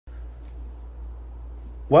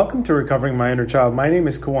Welcome to Recovering My Inner Child. My name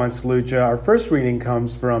is Kawan Saluja. Our first reading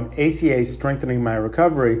comes from ACA Strengthening My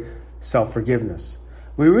Recovery, Self-Forgiveness.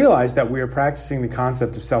 We realize that we are practicing the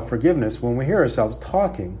concept of self-forgiveness when we hear ourselves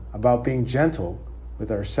talking about being gentle with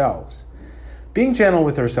ourselves. Being gentle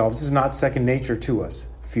with ourselves is not second nature to us.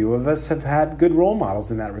 Few of us have had good role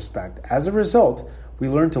models in that respect. As a result, we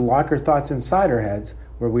learn to lock our thoughts inside our heads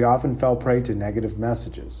where we often fell prey to negative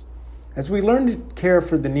messages. As we learn to care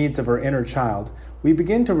for the needs of our inner child, we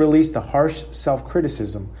begin to release the harsh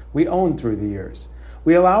self-criticism we owned through the years.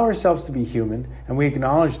 We allow ourselves to be human, and we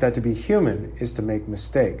acknowledge that to be human is to make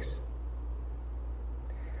mistakes.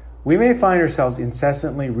 We may find ourselves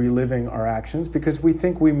incessantly reliving our actions because we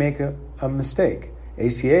think we make a mistake.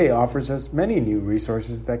 ACA offers us many new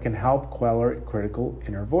resources that can help quell our critical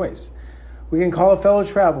inner voice. We can call a fellow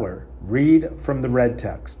traveler, read from the red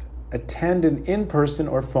text, attend an in-person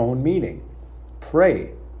or phone meeting,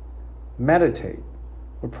 pray, meditate,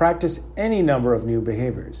 or practice any number of new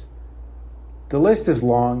behaviors. The list is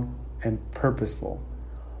long and purposeful.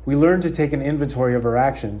 We learn to take an inventory of our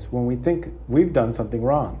actions when we think we've done something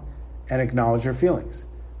wrong and acknowledge our feelings.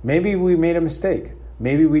 Maybe we made a mistake.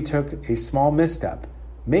 Maybe we took a small misstep.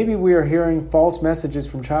 Maybe we are hearing false messages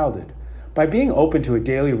from childhood. By being open to a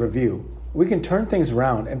daily review, we can turn things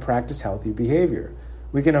around and practice healthy behavior.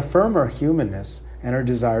 We can affirm our humanness and our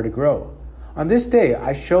desire to grow. On this day,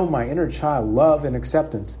 I show my inner child love and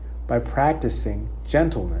acceptance by practicing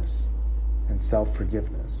gentleness and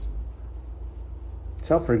self-forgiveness.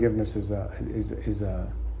 Self-forgiveness is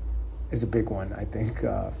a big one, I think,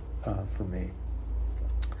 for me.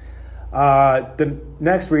 The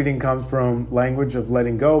next reading comes from Language of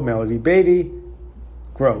Letting Go, Melody Beatty,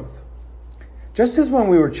 Growth. Just as when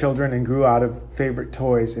we were children and grew out of favorite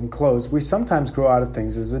toys and clothes, we sometimes grow out of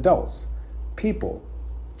things as adults, people,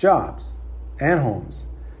 jobs, and homes.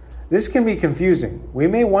 This can be confusing. We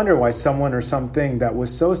may wonder why someone or something that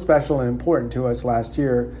was so special and important to us last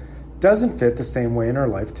year doesn't fit the same way in our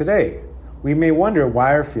life today. We may wonder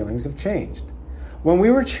why our feelings have changed. When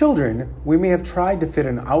we were children, we may have tried to fit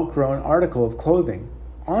an outgrown article of clothing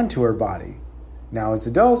onto our body. Now as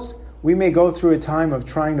adults, we may go through a time of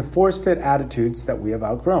trying to force-fit attitudes that we have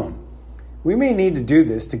outgrown. We may need to do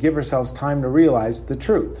this to give ourselves time to realize the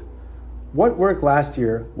truth. What worked last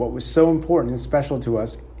year, what was so important and special to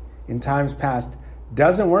us in times past,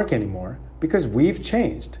 doesn't work anymore because we've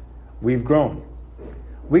changed. We've grown.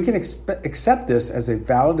 We can accept this as a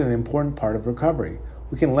valid and important part of recovery.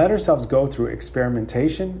 We can let ourselves go through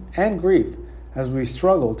experimentation and grief as we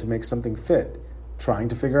struggle to make something fit, trying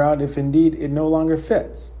to figure out if indeed it no longer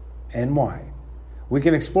fits and why. We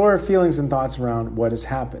can explore our feelings and thoughts around what has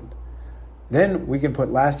happened. Then we can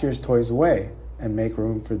put last year's toys away and make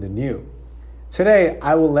room for the new. Today,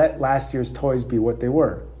 I will let last year's toys be what they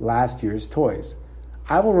were, last year's toys.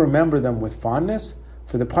 I will remember them with fondness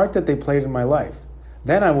for the part that they played in my life.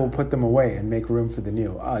 Then I will put them away and make room for the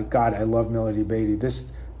new. God, I love Melody Beatty.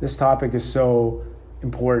 This topic is so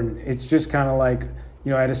important. It's just kind of like,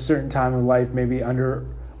 at a certain time of life, maybe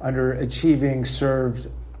underachieving served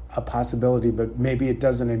a possibility, but maybe it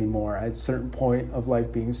doesn't anymore. At a certain point of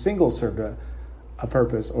life, being single served a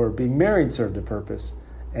purpose, or being married served a purpose.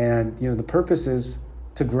 And, the purpose is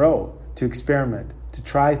to grow, to experiment, to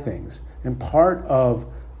try things. And part of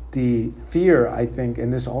the fear, I think,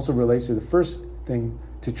 and this also relates to the first thing,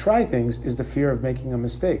 to try things, is the fear of making a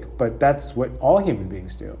mistake. But that's what all human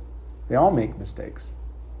beings do. They all make mistakes.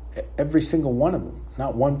 Every single one of them.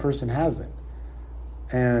 Not one person hasn't.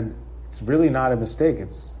 And it's really not a mistake.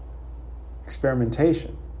 It's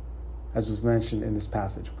experimentation, as was mentioned in this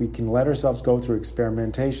passage. We can let ourselves go through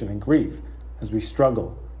experimentation and grief as we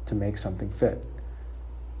struggle to make something fit.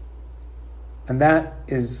 And that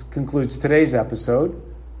concludes today's episode.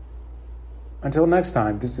 Until next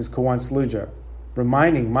time, this is Kawan Saluja,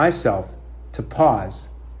 reminding myself to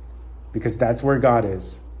pause, because that's where God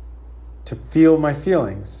is, to feel my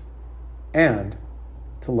feelings, and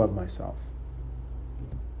to love myself.